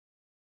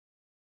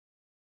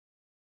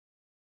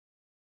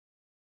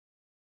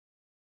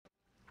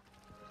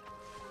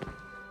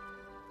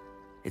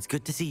It's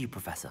good to see you,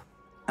 Professor.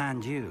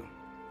 And you.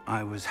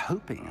 I was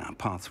hoping our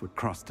paths would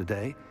cross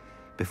today,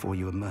 before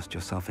you immersed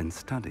yourself in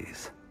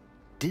studies.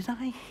 Did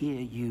I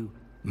hear you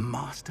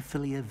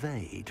masterfully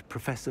evade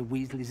Professor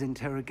Weasley's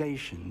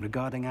interrogation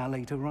regarding our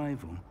late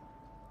arrival?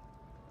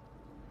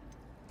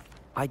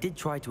 I did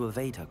try to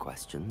evade her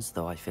questions,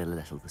 though I feel a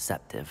little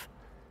deceptive.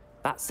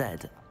 That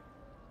said,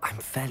 I'm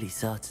fairly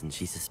certain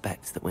she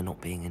suspects that we're not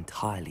being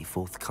entirely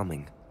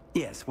forthcoming.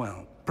 Yes,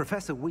 well,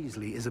 Professor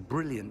Weasley is a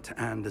brilliant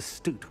and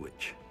astute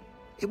witch.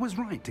 It was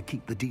right to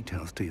keep the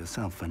details to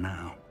yourself for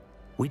now.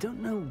 We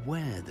don't know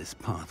where this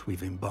path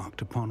we've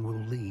embarked upon will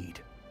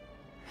lead.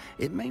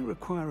 It may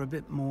require a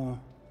bit more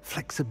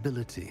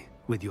flexibility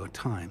with your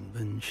time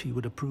than she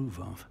would approve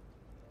of.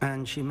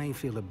 And she may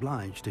feel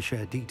obliged to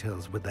share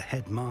details with the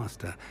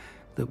headmaster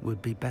that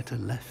would be better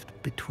left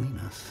between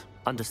us.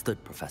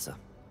 Understood, Professor.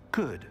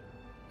 Good.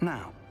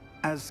 Now,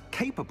 as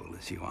capable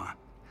as you are,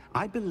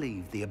 I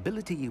believe the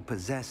ability you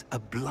possess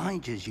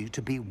obliges you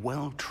to be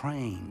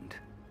well-trained.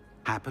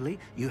 Happily,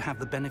 you have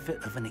the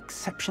benefit of an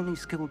exceptionally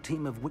skilled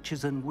team of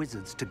witches and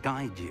wizards to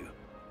guide you.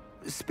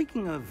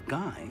 Speaking of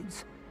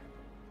guides,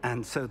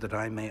 and so that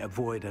I may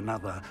avoid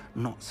another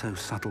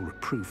not-so-subtle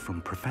reproof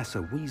from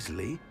Professor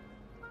Weasley,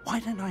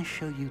 why don't I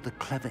show you the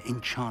clever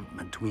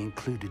enchantment we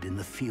included in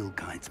the field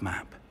guide's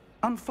map?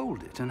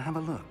 Unfold it and have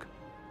a look.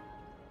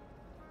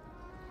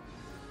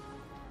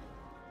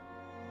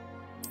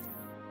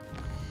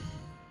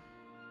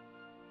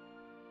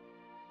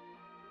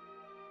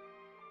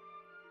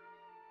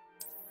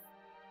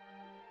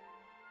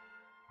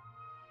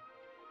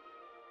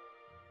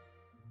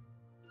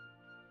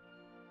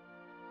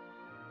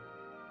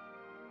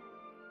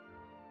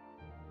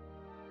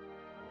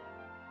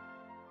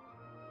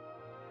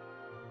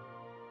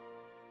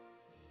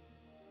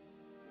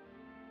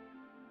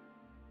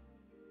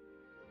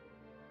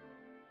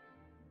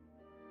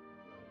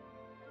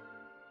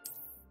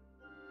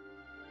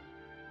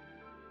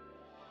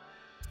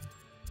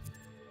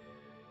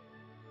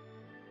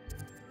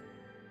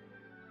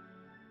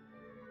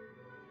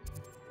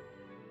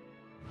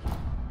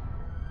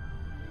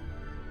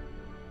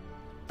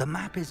 The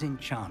map is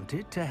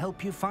enchanted to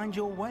help you find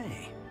your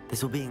way.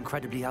 This will be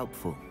incredibly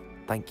helpful.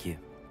 Thank you.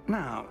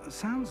 Now,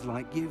 sounds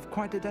like you've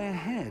quite a day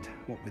ahead,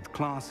 what with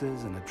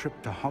classes and a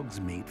trip to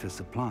Hogsmeade for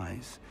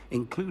supplies,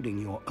 including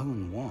your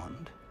own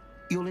wand.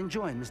 You'll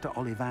enjoy Mr.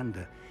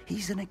 Ollivander.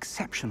 He's an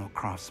exceptional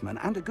craftsman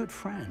and a good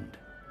friend.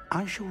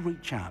 I shall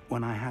reach out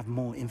when I have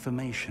more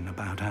information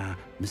about our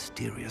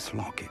mysterious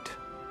locket.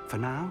 For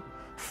now,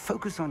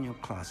 focus on your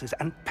classes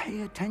and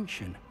pay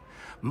attention.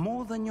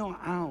 More than your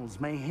owls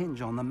may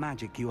hinge on the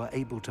magic you are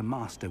able to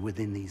master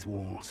within these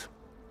walls.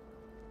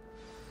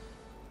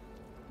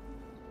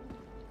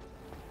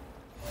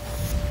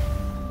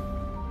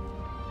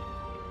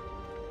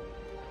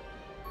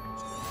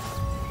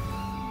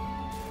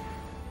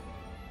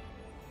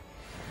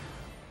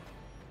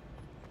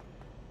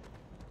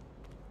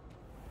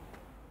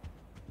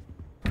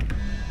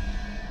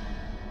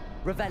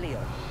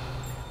 Revelio.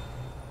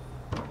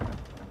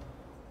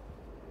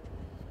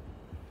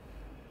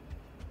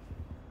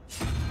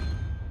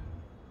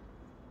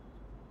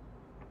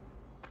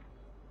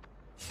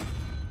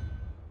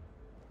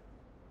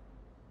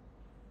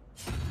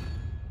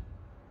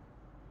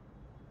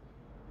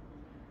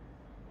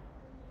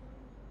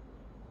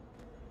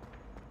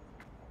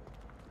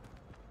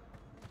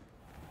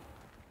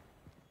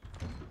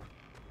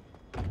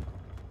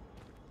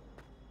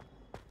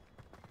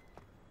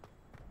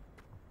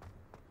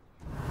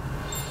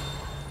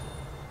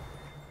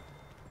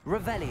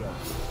 Revelio.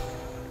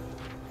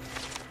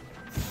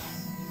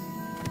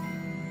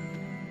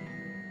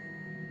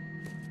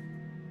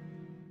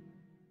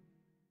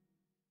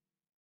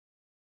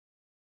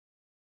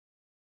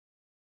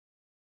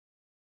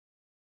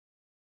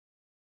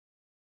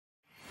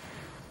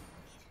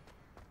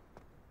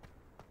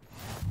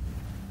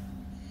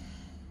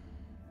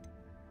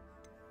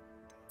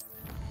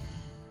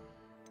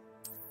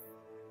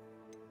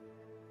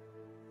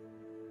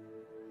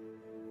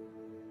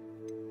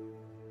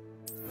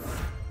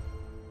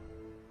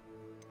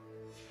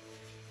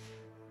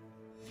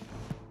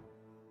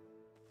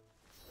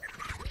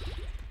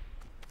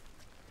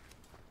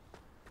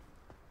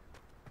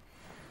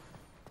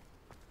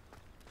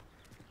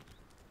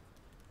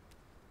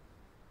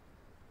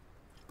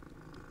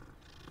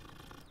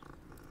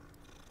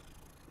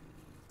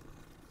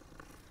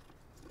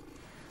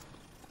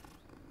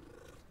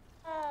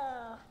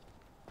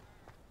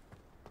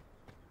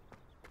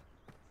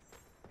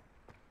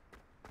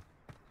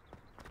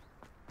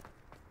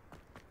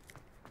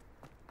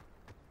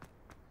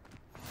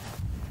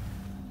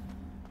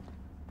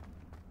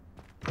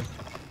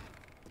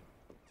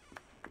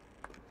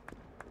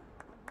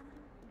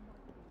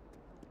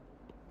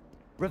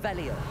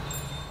 Revelio.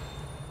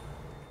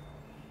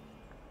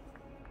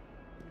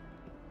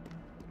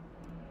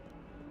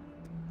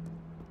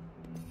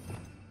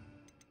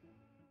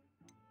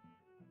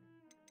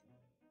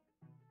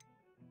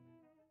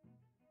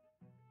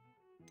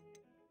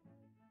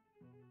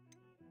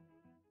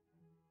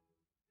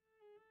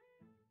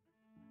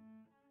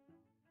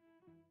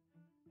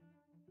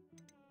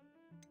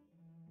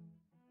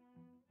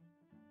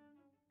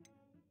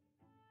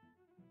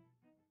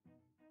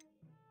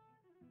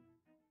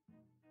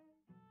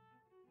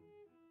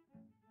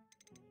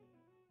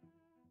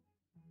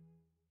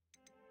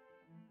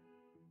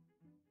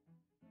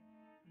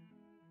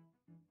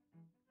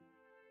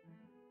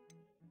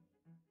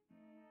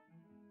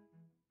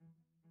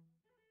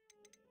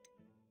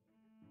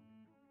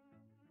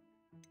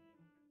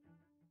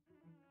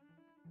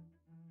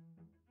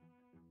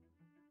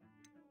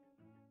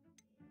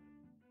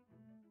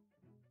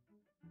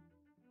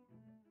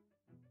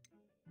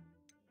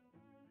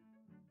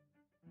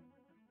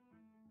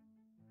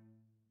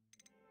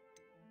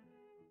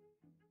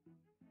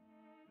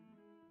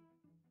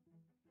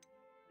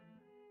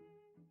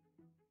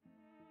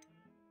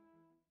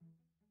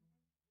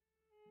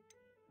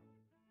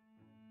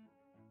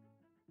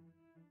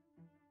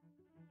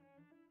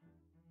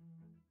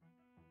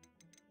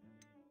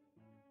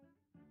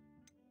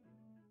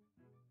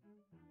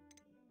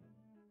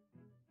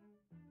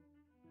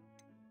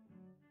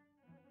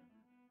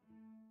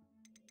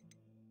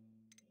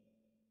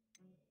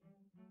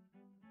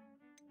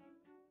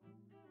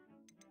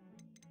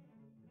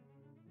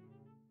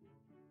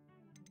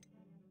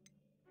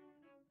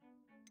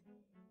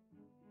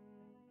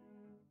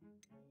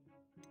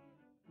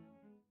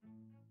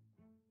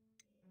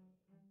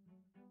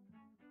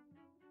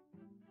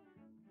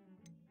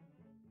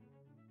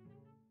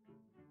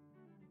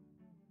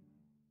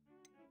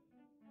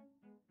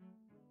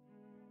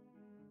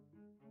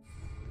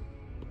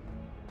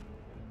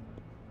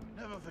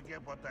 never forget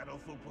what that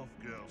Hufflepuff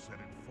girl said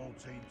in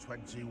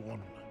 1421.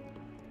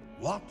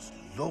 What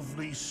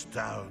lovely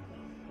stone.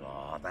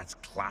 Ah, that's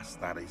class,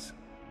 that is.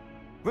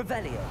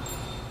 Revelio.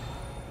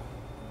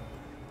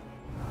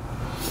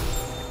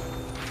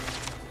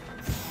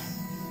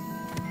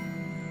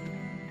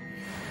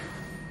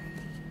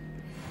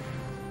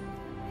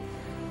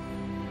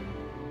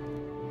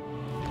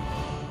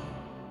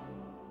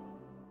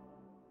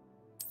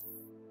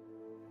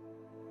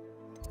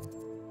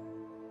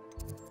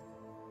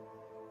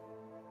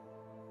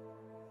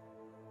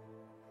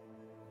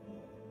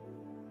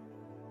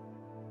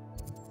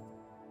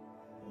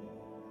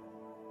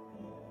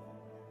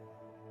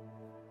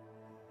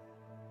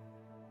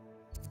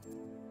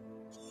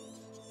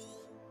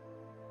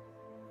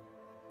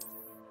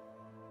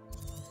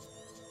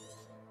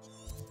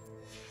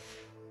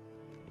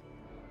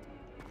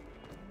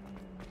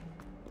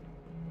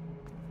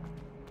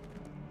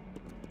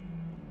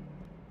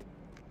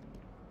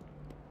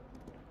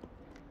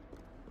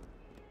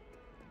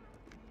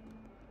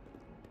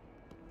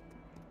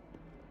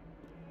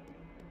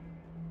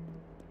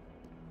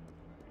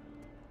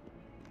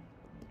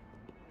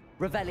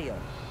 Revelio.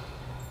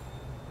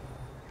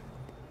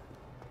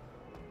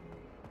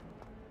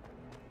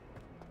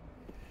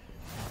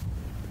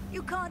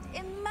 You can't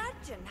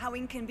imagine how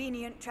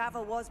inconvenient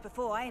travel was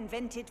before I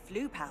invented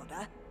flu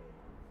powder.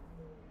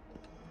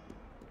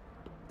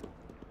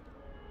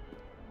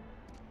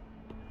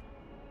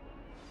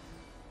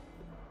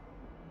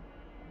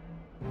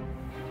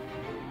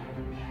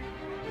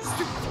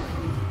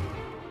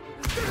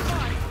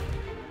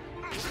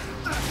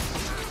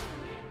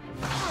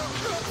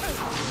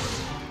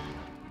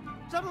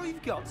 Is that all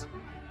you've got?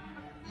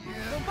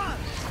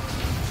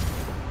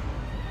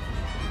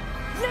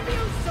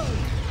 Levioso!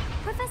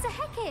 Professor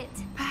Hecat!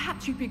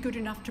 Perhaps you'd be good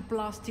enough to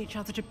blast each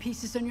other to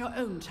pieces in your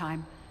own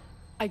time.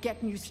 I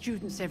get new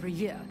students every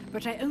year,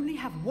 but I only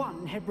have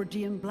one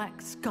Hebridean black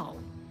skull.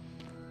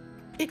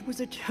 It was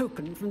a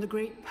token from the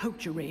Great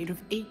Poacher Raid of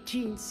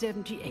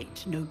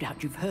 1878. No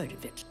doubt you've heard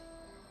of it.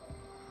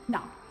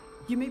 Now,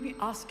 you may be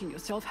asking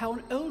yourself how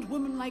an old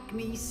woman like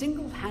me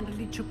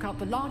single-handedly took out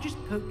the largest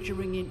poacher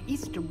ring in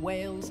eastern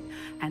Wales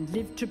and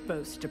lived to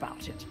boast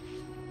about it.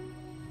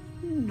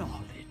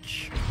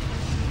 Knowledge.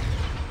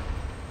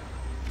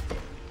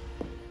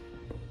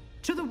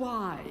 To the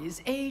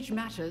wise, age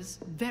matters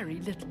very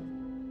little.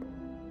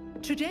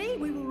 Today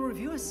we will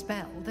review a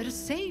spell that has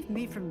saved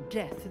me from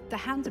death at the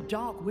hands of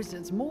dark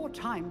wizards more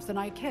times than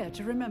I care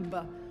to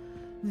remember.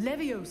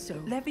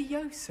 Levioso.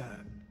 Levioso?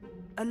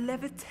 A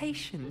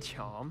levitation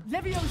charm?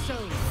 Levioso!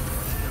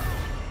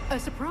 A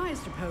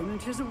surprised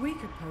opponent is a weak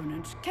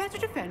opponent. Care to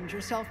defend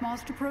yourself,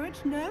 Master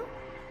Pruitt? No?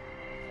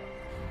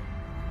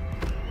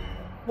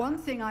 One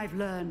thing I've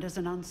learned as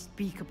an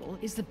unspeakable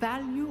is the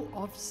value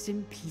of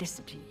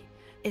simplicity,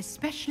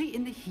 especially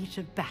in the heat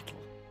of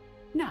battle.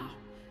 Now,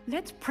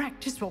 let's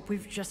practice what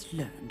we've just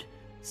learned,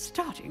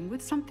 starting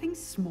with something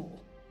small.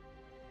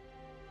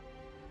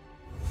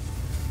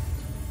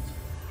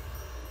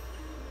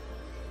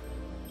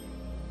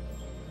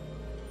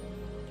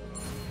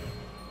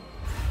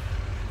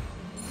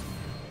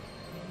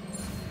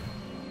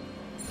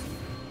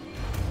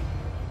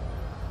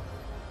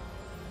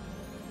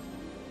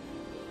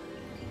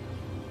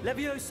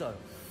 Levioso.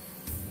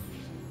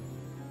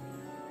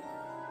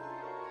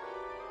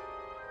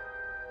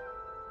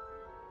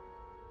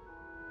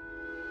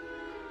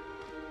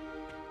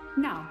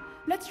 Now,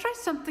 let's try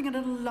something a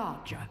little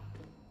larger.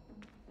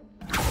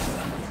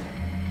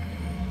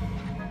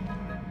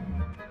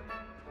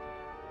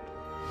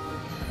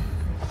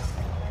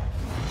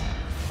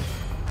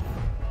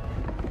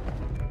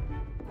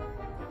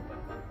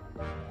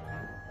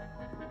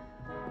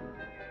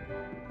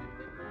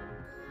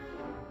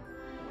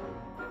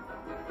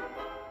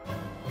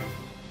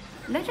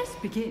 Let us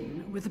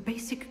begin with a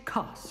basic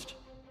cast.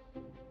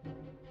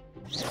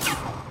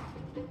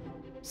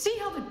 See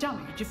how the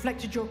dummy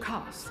deflected your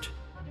cast?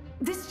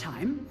 This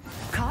time,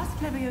 cast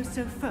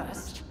Levioso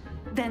first,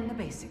 then the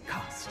basic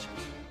cast.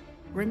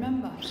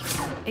 Remember,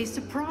 a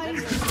surprise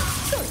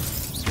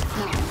is good.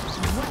 Now,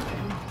 well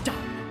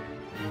done.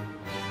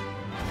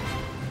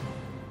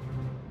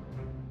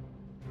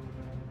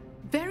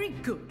 Very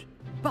good,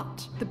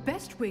 but the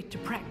best way to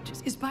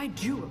practice is by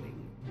dueling.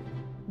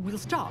 We'll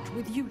start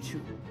with you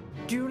two.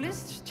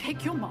 Duelists,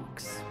 take your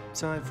marks.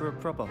 Time for a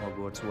proper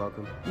Hogwarts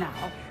welcome.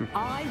 Now,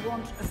 I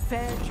want a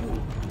fair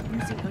duel,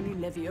 using only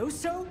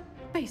Levioso,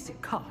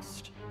 basic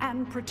cast,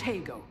 and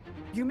Protego.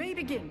 You may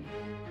begin.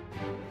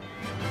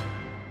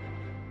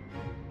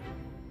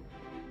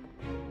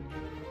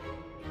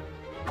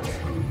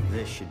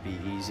 This should be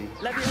easy.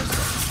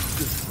 Levioso.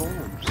 Good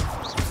form.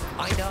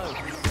 I know.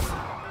 Levioso.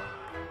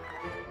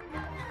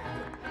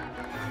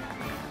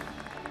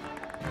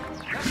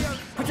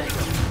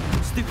 Protego.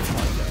 Stupid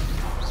tiger.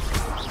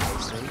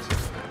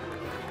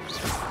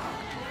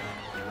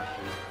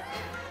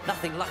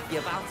 Nothing lucky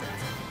about it.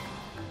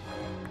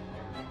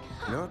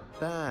 Not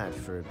bad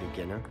for a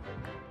beginner.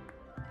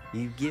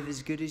 You give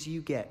as good as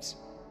you get.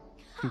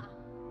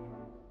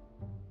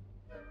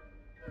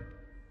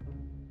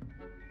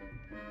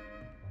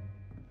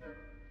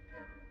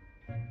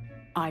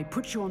 I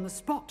put you on the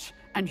spot,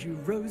 and you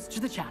rose to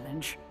the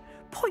challenge.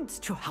 Points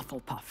to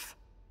Hufflepuff.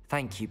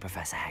 Thank you,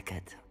 Professor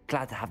Hecat.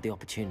 Glad to have the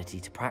opportunity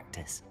to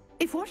practice.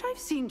 If what I've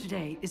seen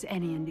today is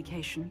any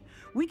indication,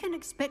 we can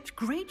expect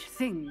great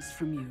things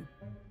from you.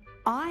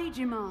 I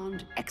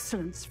demand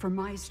excellence from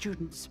my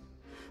students.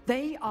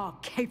 They are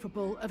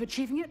capable of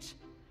achieving it,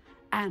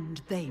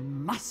 and they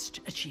must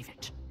achieve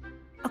it.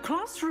 A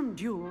classroom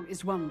duel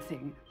is one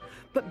thing,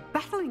 but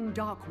battling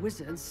dark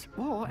wizards,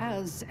 or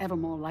as ever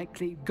more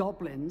likely,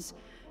 goblins,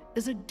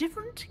 is a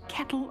different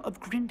kettle of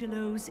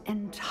Grindylows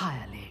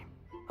entirely.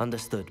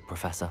 Understood,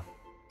 Professor.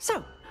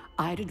 So,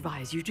 I'd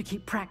advise you to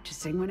keep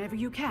practicing whenever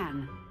you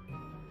can.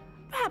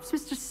 Perhaps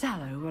Mr.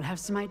 Sallow will have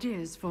some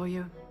ideas for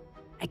you.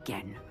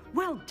 Again,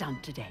 well done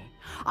today.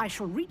 I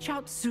shall reach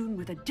out soon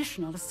with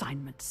additional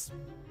assignments.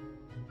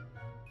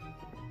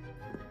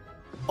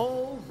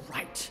 All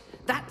right,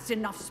 that's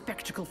enough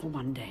spectacle for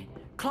one day.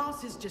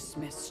 Class is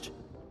dismissed.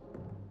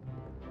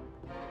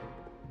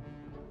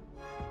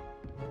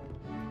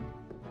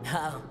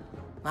 Oh,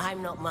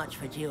 I'm not much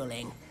for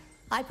dueling.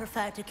 I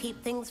prefer to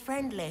keep things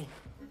friendly.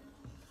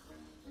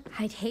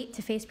 I'd hate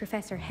to face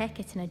Professor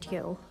Hecat in a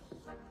duel.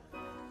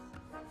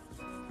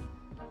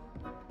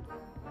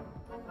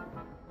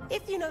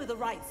 If you know the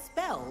right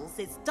spells,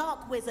 it's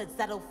dark wizards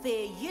that'll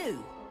fear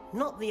you,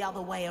 not the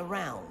other way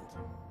around.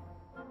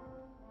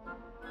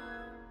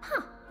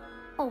 Huh.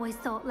 Always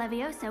thought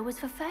Leviosa was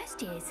for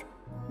first years.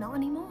 Not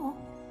anymore.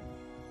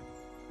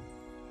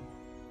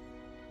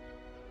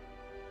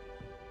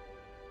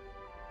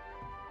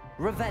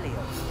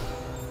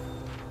 Revelio.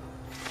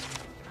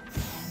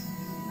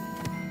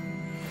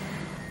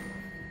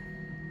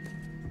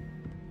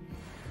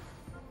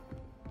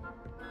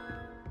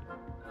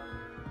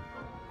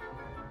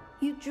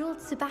 You drilled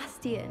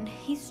Sebastian.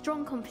 He's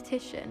strong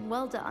competition.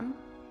 Well done.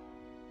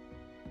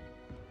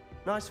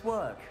 Nice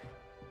work.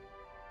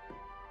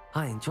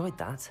 I enjoyed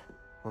that.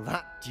 Well,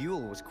 that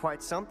duel was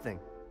quite something.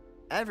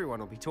 Everyone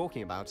will be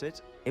talking about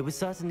it. It was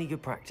certainly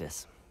good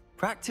practice.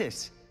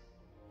 Practice?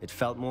 It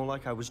felt more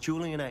like I was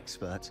dueling an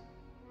expert.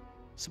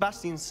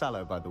 Sebastian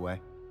Sallow, by the way.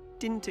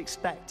 Didn't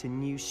expect a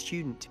new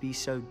student to be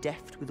so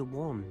deft with a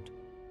wand.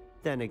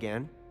 Then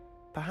again,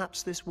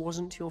 perhaps this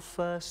wasn't your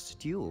first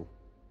duel.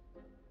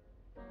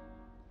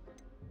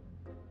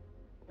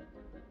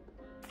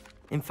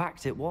 In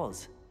fact, it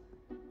was.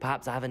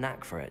 Perhaps I have a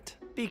knack for it.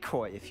 Be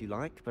coy if you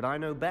like, but I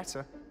know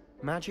better.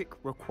 Magic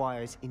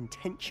requires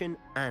intention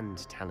and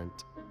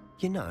talent.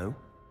 You know,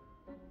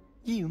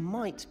 you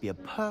might be a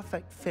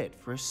perfect fit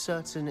for a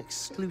certain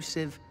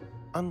exclusive,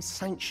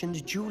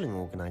 unsanctioned dueling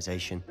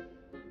organization.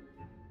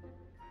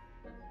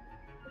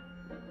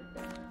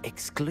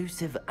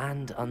 Exclusive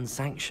and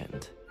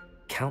unsanctioned.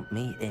 Count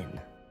me in.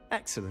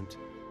 Excellent.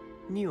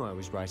 Knew I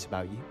was right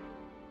about you.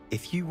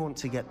 If you want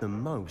to get the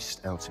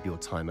most out of your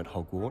time at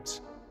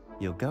Hogwarts,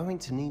 you're going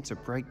to need to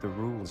break the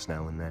rules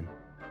now and then.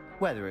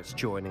 Whether it's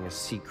joining a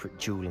secret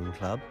dueling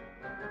club,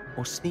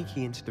 or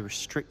sneaking into the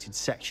restricted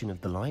section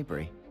of the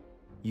library,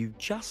 you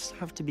just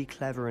have to be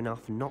clever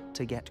enough not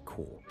to get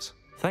caught.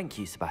 Thank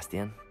you,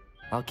 Sebastian.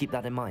 I'll keep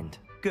that in mind.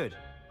 Good.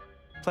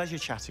 Pleasure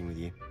chatting with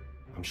you.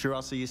 I'm sure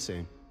I'll see you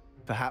soon.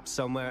 Perhaps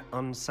somewhere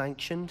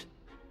unsanctioned?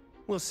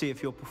 We'll see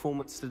if your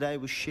performance today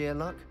was sheer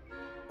luck,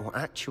 or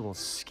actual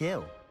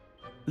skill.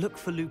 Look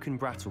for Luke and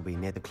Brattleby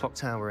near the clock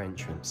tower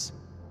entrance.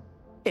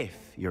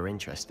 If you're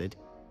interested.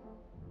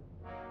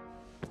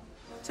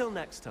 Till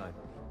next time.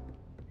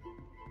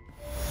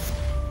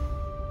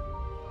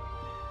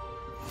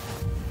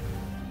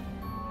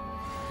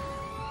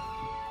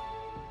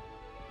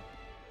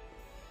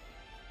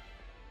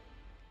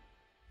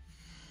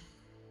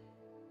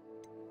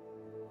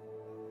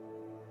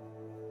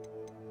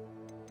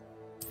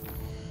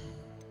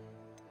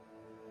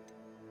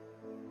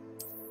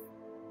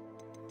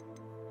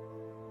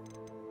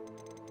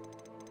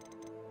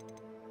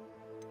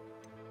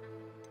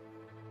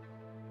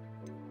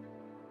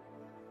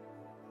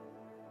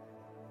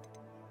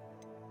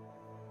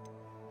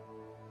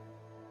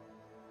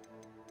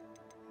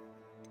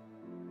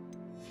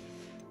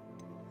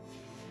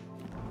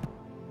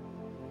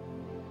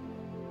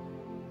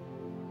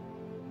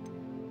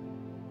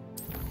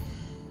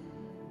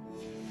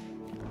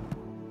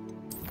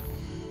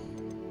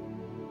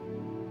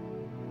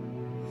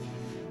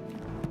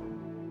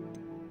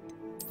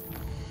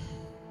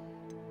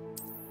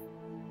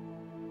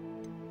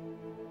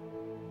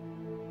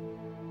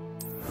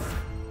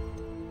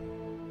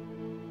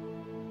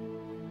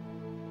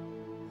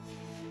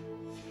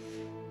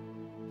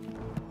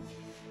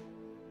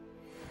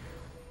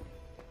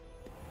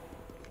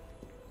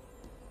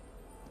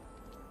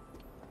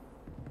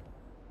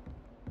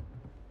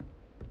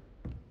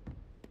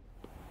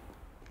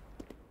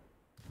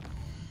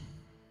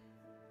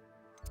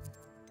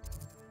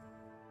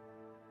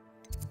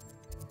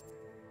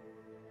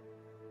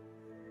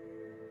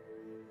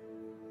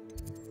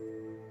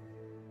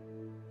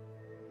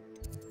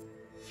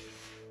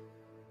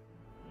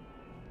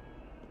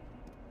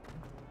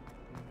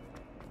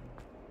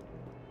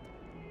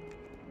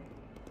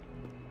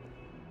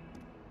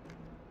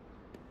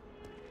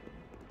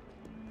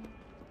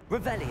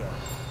 Revelio.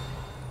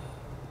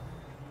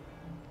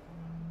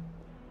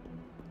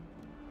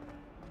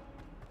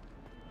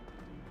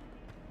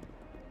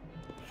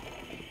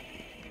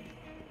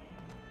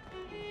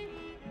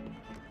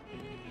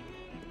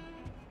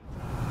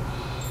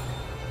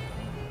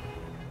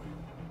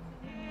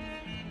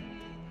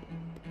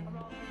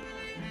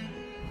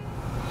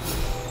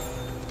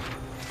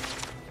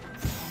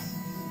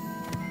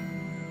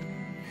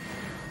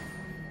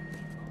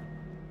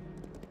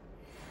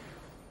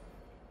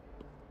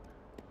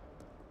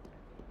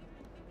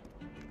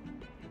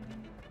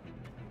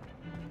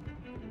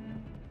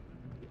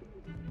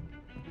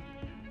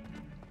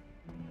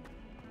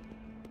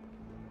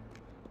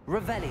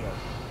 Revelio.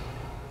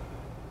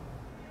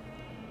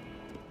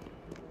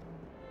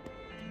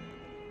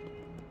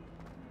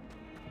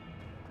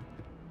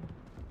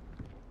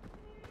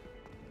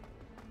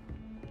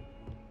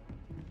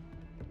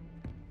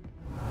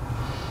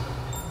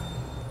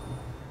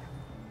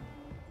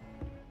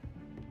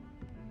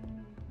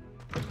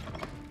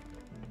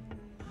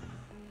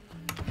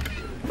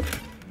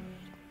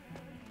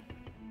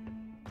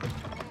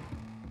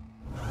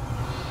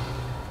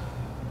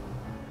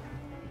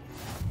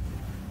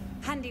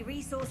 Handy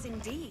resource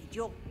indeed,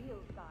 your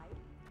field guide.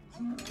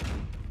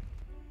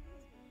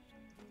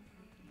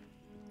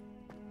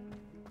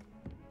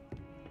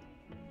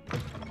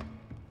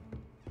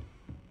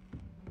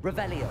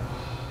 Revelio.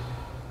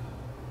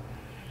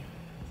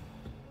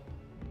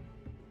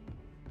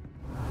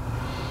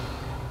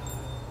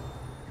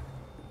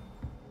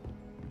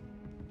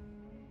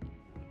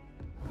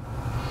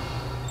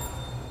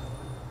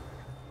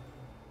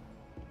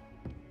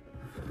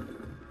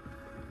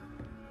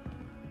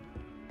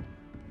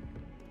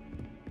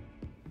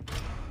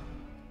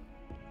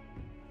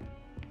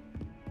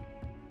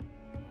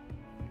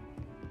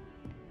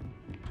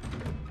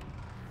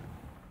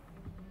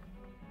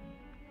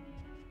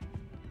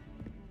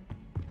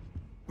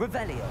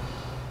 Revelio.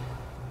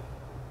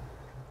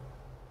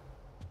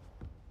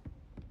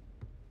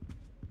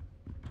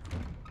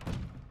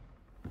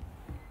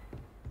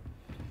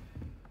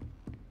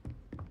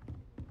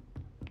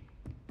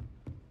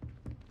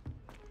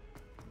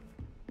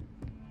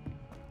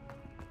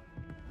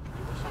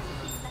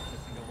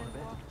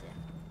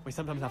 We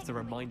sometimes have to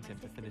remind him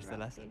to finish the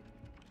lesson.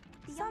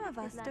 Some of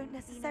us don't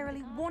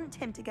necessarily want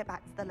him to get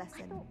back to the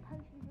lesson.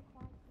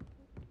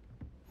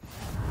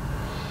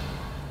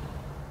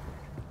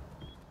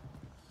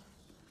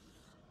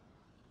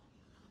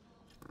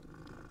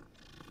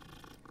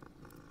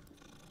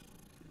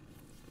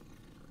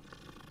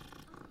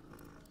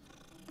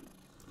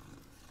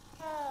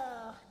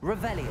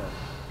 Revelio.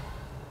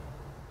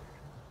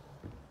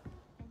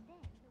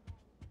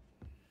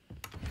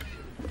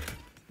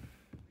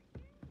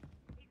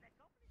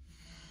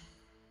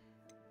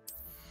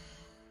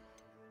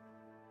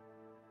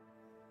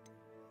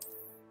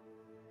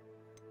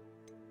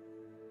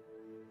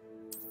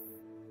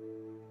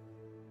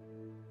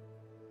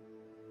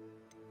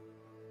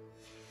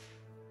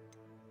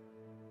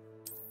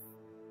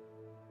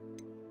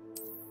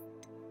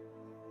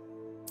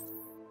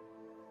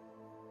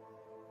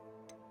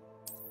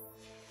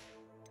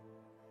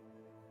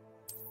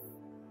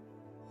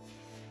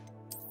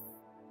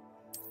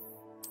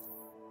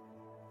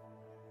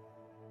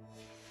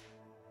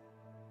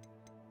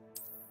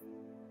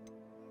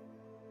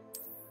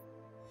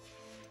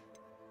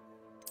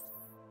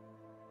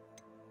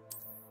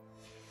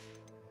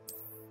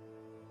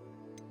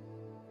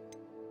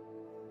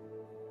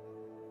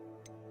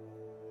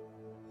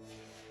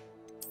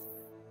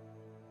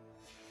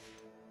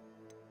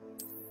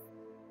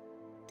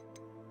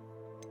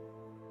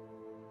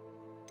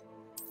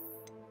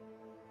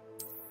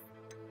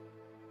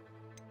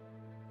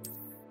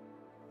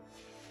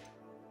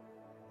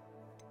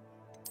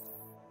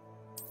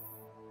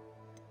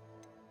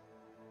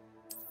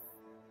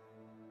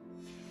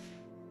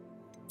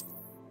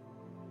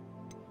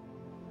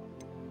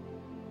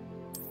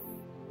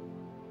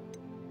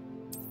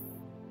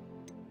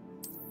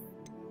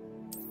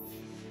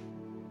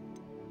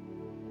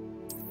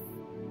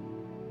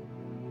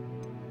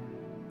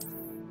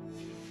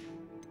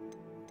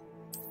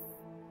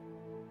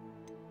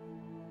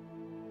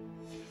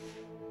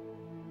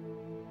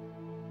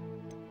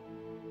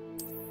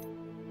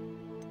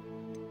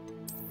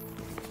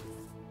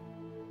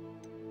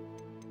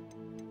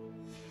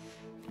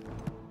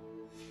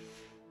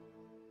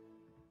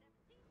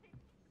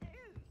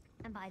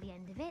 And by the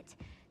end of it,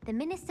 the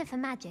Minister for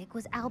Magic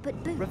was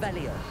Albert Booth.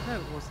 Revelio. No,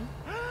 it wasn't.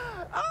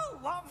 Oh,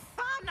 what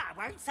fun! I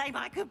won't say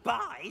my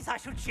goodbyes. I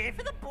shall cheer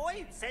for the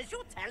boy who says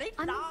you're telling lies.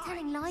 I'm not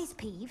telling lies,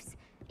 Peeves.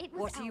 It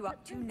was What are you Albert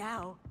up to Booth.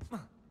 now?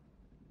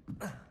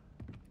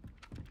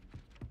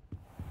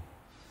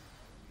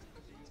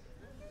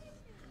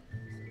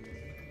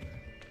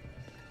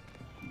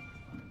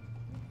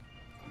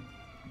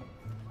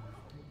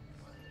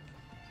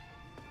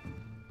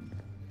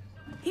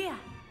 Here,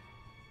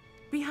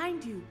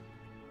 behind you.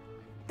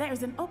 There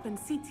is an open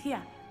seat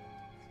here.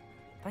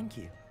 Thank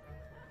you.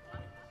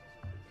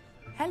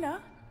 Hello,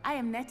 I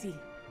am Nettie.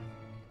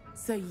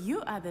 So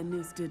you are the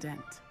new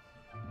student.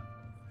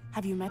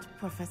 Have you met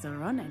Professor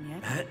Ronan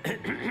yet?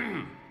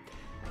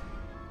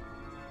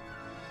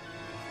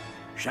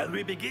 Shall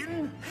we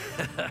begin?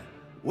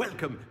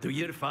 Welcome to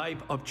Year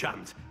 5 of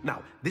Charms.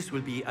 Now, this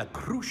will be a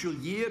crucial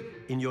year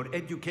in your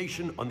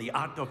education on the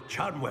art of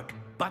charm work.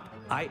 But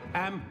I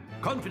am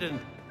confident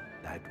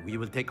that we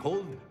will take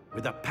hold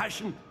with the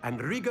passion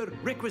and rigor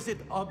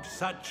requisite of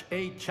such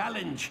a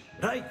challenge.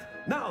 Right,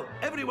 now,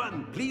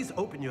 everyone, please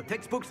open your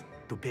textbooks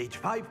to page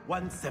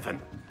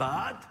 517.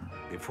 But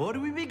before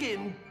we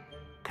begin,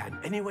 can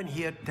anyone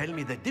here tell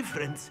me the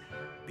difference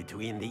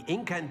between the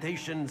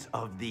incantations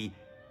of the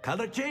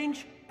color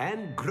change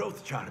and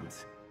growth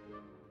charms?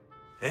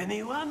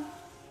 Anyone?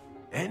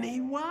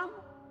 Anyone?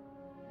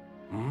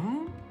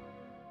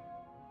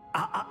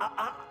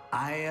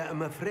 I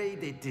am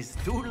afraid it is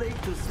too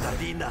late to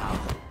study now.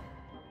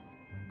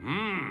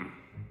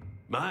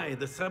 My,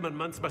 the summer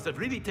months must have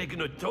really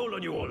taken a toll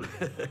on you all.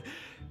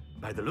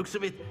 By the looks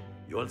of it,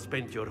 you all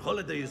spent your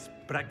holidays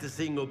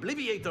practicing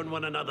Obliviate on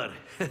one another.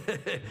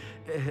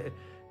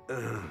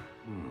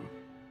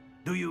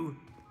 Do you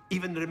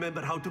even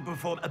remember how to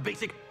perform a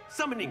basic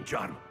summoning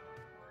charm?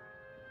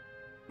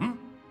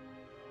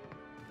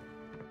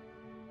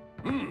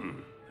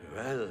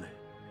 Well,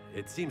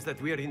 it seems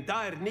that we are in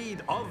dire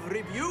need of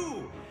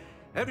review.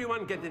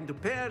 Everyone get into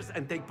pairs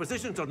and take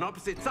positions on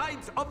opposite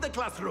sides of the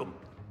classroom.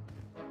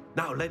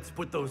 Now let's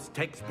put those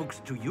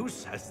textbooks to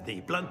use as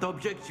the blunt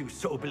objects you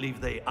so believe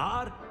they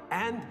are,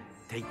 and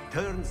take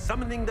turns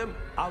summoning them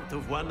out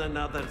of one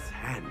another's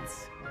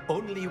hands.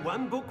 Only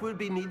one book will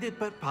be needed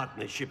per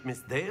partnership,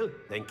 Miss Dale.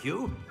 Thank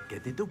you.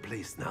 Get into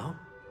place now.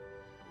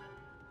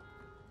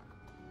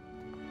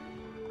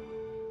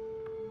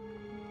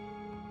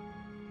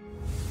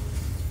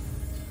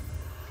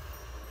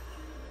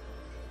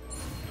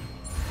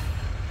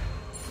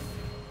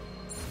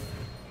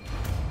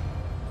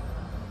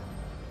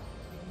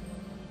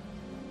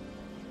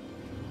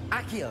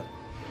 Accio!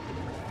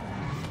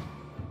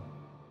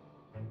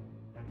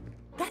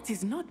 That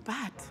is not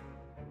bad.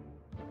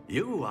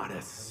 You are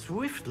a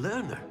swift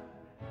learner.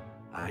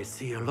 I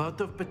see a lot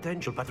of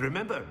potential, but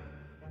remember,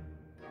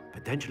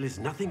 potential is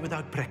nothing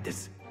without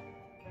practice.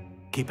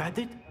 Keep at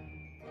it.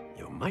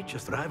 You might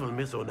just rival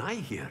Miss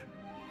Onai here.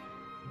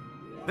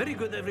 Very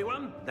good,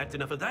 everyone. That's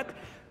enough of that.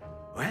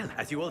 Well,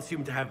 as you all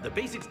seem to have the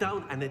basics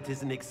down, and it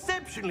is an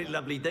exceptionally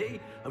lovely day,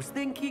 I was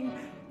thinking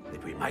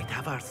that we might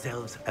have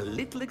ourselves a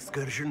little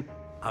excursion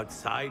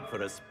outside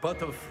for a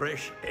spot of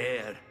fresh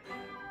air.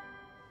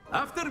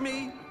 After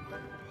me.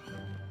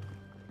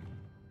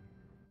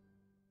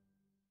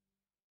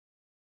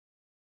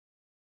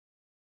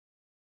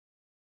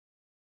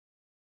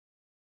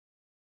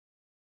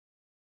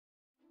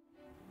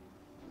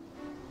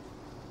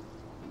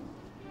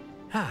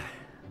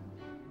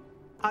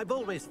 I've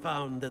always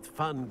found that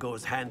fun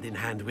goes hand in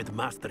hand with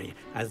mastery,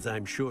 as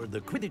I'm sure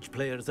the Quidditch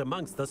players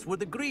amongst us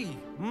would agree,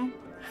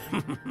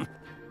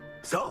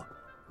 So,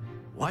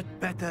 what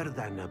better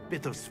than a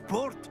bit of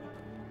sport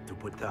to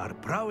put our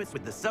prowess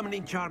with the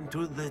summoning charm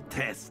to the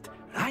test,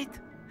 right?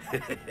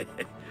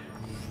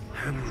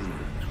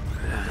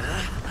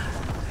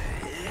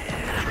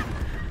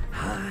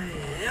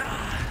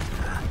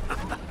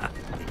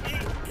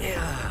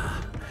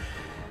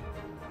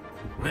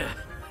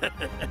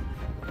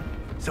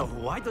 So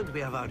why don't we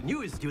have our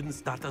newest student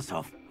start us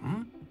off?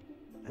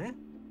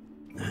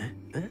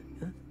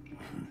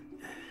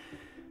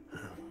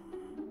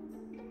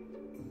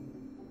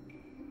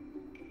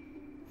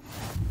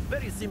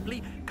 Very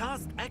simply,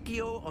 cast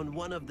Accio on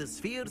one of the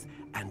spheres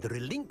and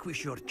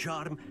relinquish your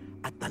charm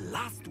at the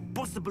last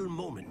possible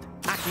moment.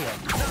 Accio.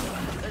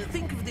 Now,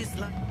 think of this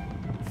like...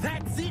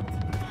 That's it!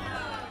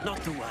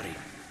 Not to worry.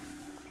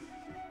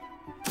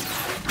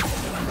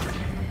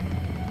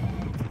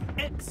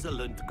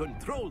 Excellent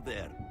control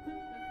there.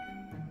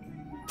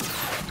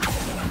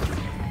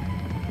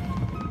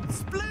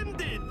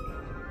 Splendid!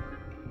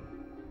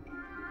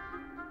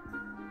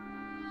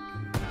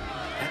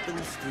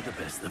 Happens to the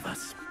best of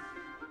us.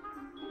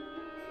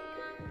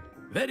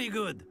 Very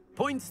good.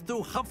 Points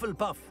to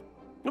Hufflepuff.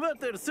 But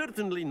there's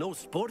certainly no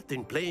sport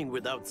in playing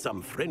without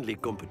some friendly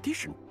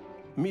competition.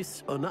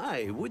 Miss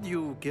Onai, would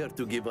you care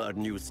to give our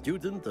new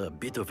student a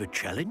bit of a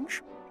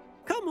challenge?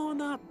 Come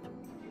on up.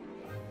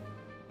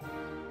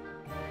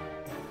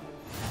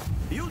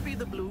 You'll be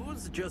the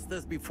blues, just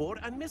as before,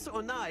 and Miss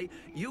Onai,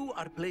 you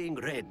are playing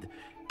red.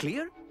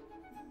 Clear?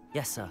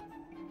 Yes, sir.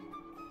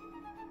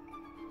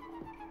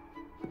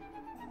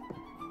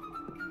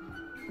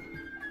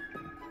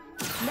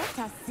 Let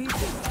us see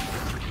this.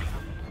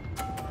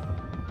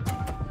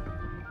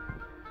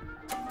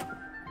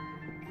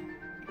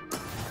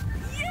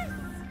 Yes!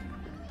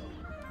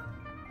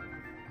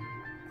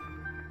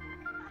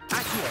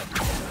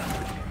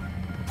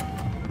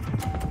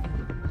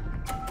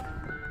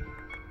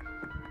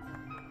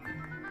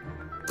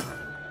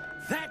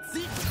 That's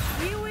it!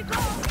 Here we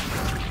go!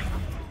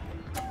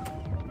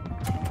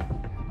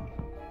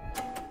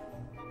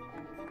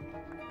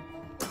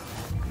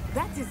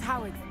 That is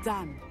how it's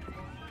done.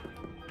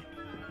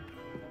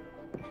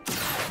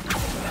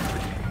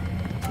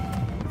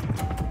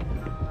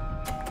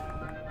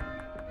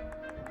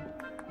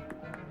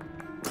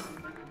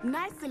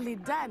 Nicely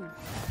done.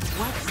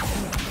 Watch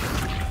this.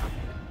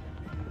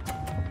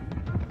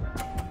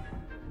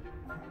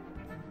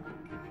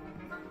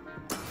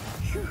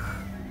 Phew.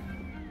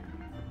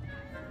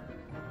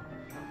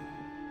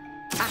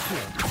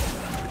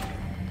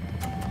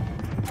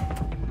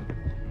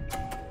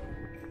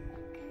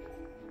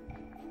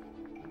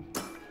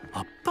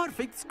 A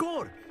perfect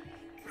score!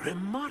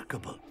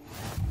 Remarkable.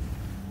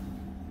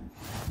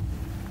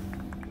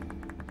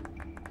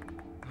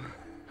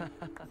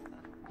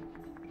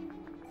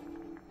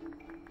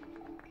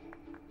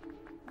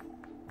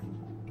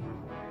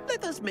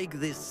 Let us make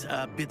this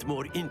a bit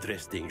more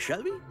interesting,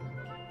 shall we?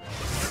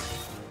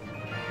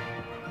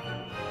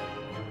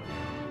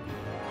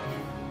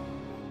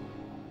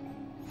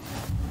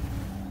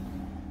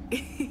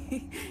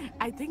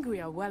 I think we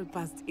are well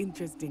past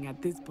interesting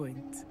at this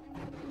point.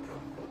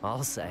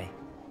 I'll say.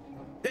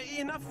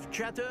 Enough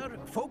chatter.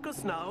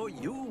 Focus now.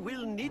 You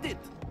will need it.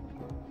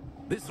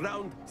 This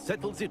round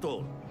settles it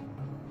all.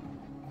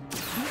 Be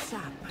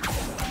sharp.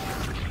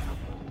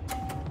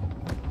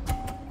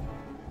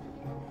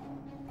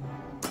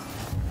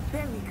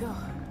 There we go.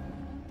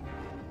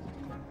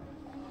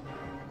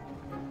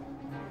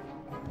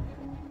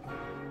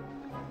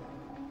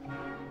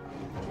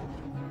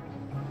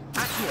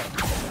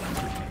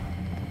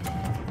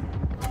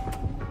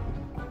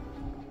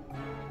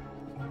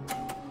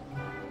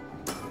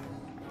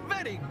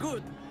 Very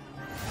good.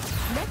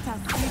 Let us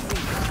see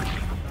this.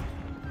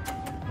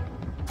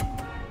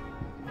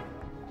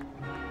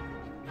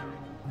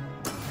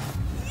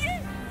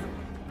 Yes!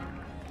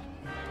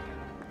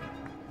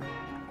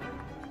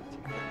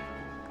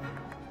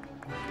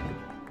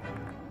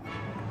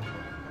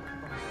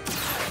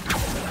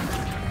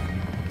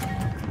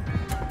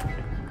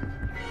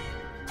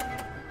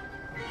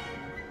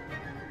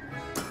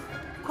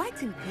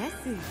 Quite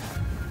impressive.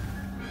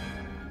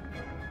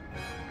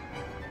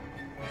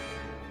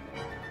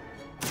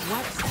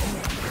 Watch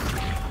this.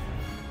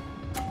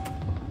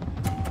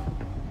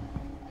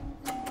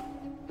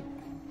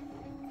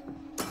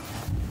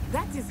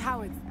 That is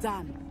how it's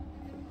done.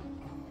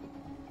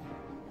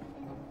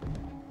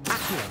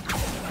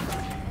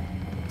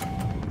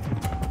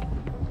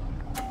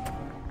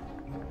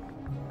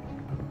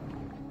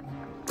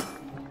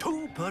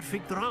 Two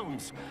perfect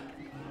rounds.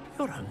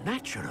 You're a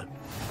natural.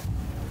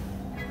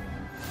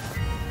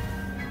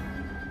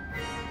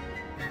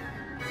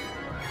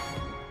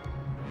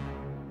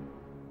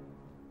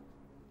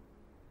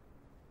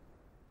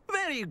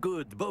 Very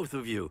good, both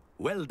of you.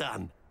 Well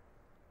done.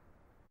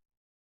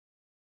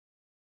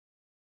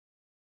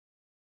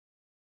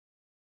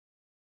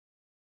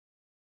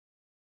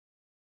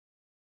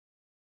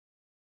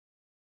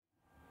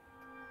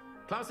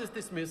 Class is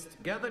dismissed.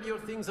 Gather your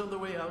things on the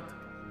way out.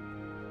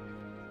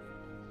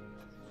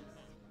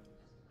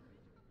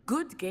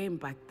 Good game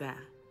back there.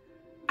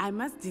 I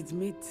must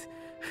admit,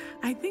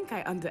 I think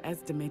I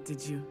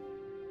underestimated you.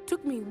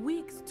 Took me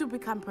weeks to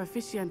become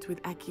proficient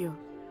with Accio.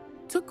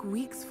 Took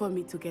weeks for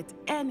me to get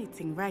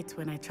anything right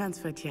when I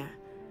transferred here.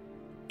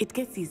 It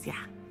gets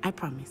easier, I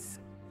promise.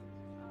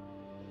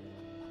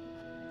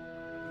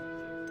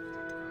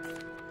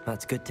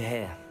 That's good to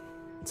hear.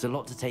 It's a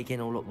lot to take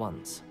in all at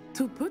once.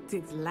 To put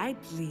it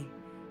lightly,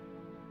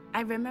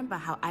 I remember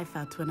how I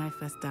felt when I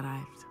first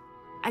arrived.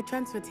 I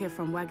transferred here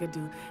from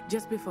Wagadu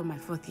just before my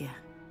 4th year.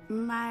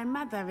 My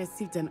mother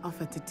received an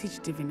offer to teach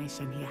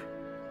divination here.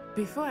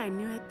 Before I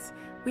knew it,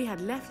 we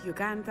had left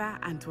Uganda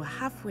and were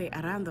halfway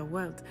around the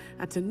world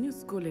at a new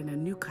school in a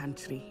new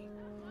country.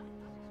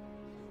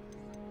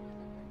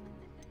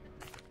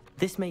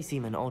 This may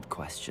seem an odd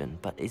question,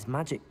 but is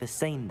magic the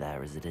same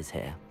there as it is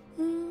here?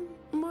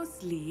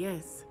 Mostly,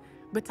 yes.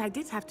 But I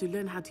did have to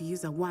learn how to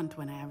use a wand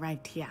when I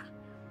arrived here.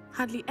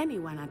 Hardly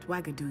anyone at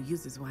Wagadu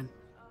uses one.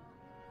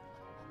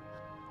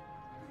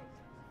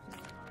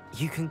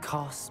 You can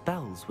cast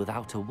spells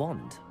without a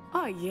wand?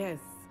 Oh, yes.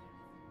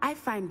 I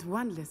find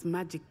wandless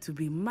magic to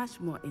be much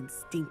more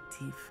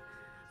instinctive.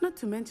 Not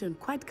to mention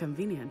quite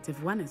convenient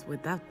if one is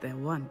without their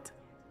wand.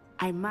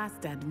 I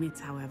must admit,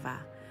 however,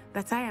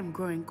 that I am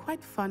growing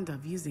quite fond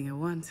of using a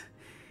wand.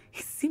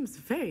 It seems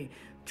very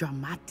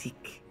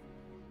dramatic.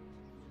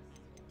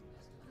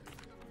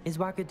 Is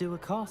Wagadu a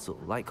castle,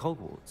 like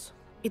Hogwarts?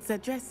 Its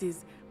address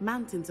is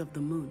Mountains of the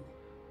Moon.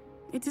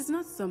 It is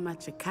not so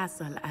much a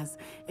castle as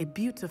a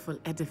beautiful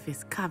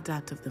edifice carved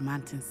out of the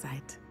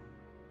mountainside.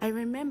 I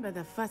remember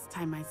the first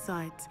time I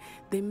saw it,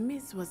 the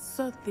mist was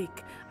so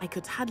thick I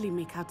could hardly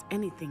make out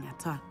anything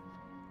at all.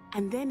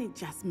 And then it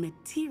just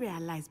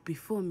materialized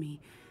before me,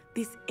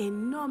 this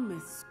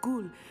enormous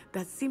school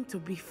that seemed to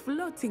be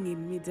floating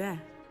in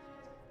midair.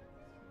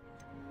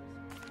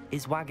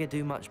 Is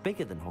Wagadu much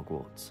bigger than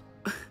Hogwarts?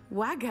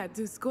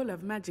 Wagadu School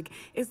of Magic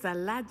is the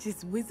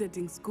largest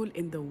wizarding school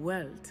in the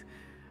world.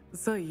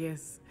 So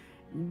yes,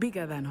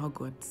 bigger than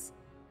Hogwarts.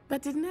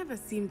 But it never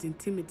seemed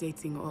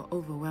intimidating or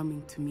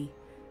overwhelming to me.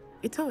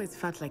 It always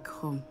felt like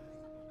home.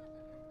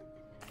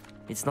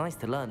 It's nice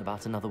to learn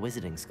about another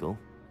wizarding school.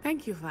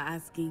 Thank you for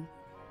asking.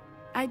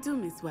 I do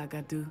miss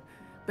Wagadu,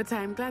 but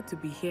I am glad to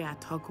be here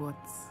at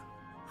Hogwarts.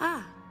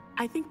 Ah,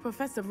 I think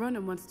Professor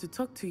Ronan wants to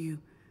talk to you.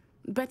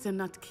 Better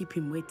not keep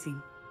him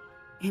waiting.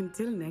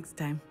 Until next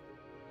time.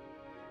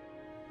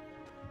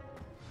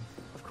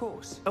 Of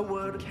course. A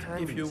word,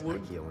 if you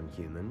would. On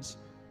humans.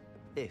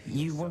 If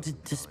you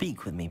wanted to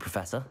speak with me,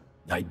 Professor?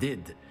 I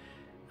did.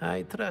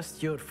 I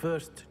trust your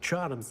first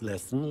charms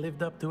lesson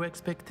lived up to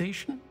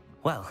expectation?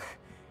 Well,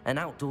 an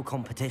outdoor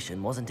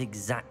competition wasn't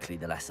exactly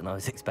the lesson I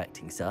was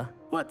expecting, sir.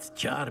 What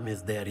charm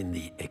is there in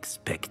the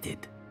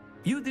expected?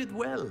 You did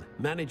well,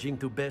 managing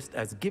to best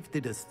as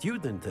gifted a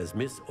student as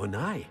Miss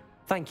Onai.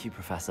 Thank you,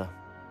 Professor.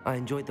 I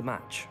enjoyed the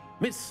match.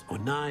 Miss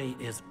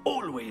Onai is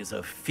always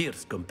a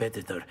fierce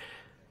competitor,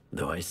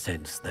 though I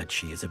sense that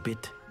she is a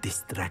bit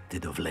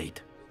distracted of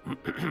late.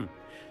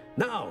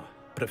 Now,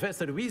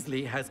 Professor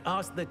Weasley has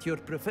asked that your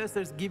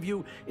professors give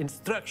you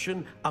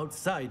instruction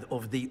outside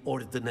of the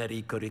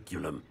ordinary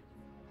curriculum.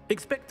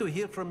 Expect to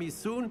hear from me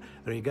soon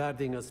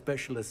regarding a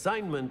special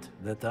assignment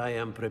that I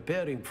am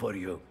preparing for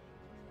you.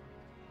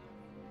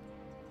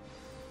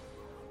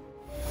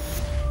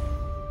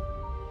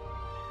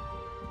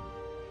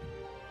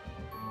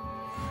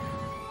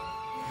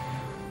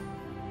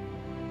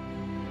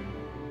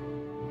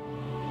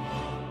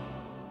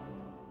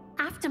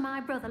 After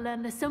my brother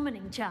learned the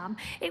summoning charm,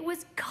 it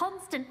was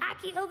constant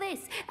Accio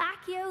this,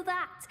 Accio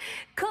that,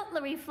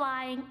 cutlery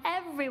flying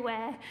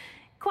everywhere.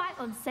 Quite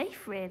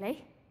unsafe,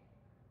 really.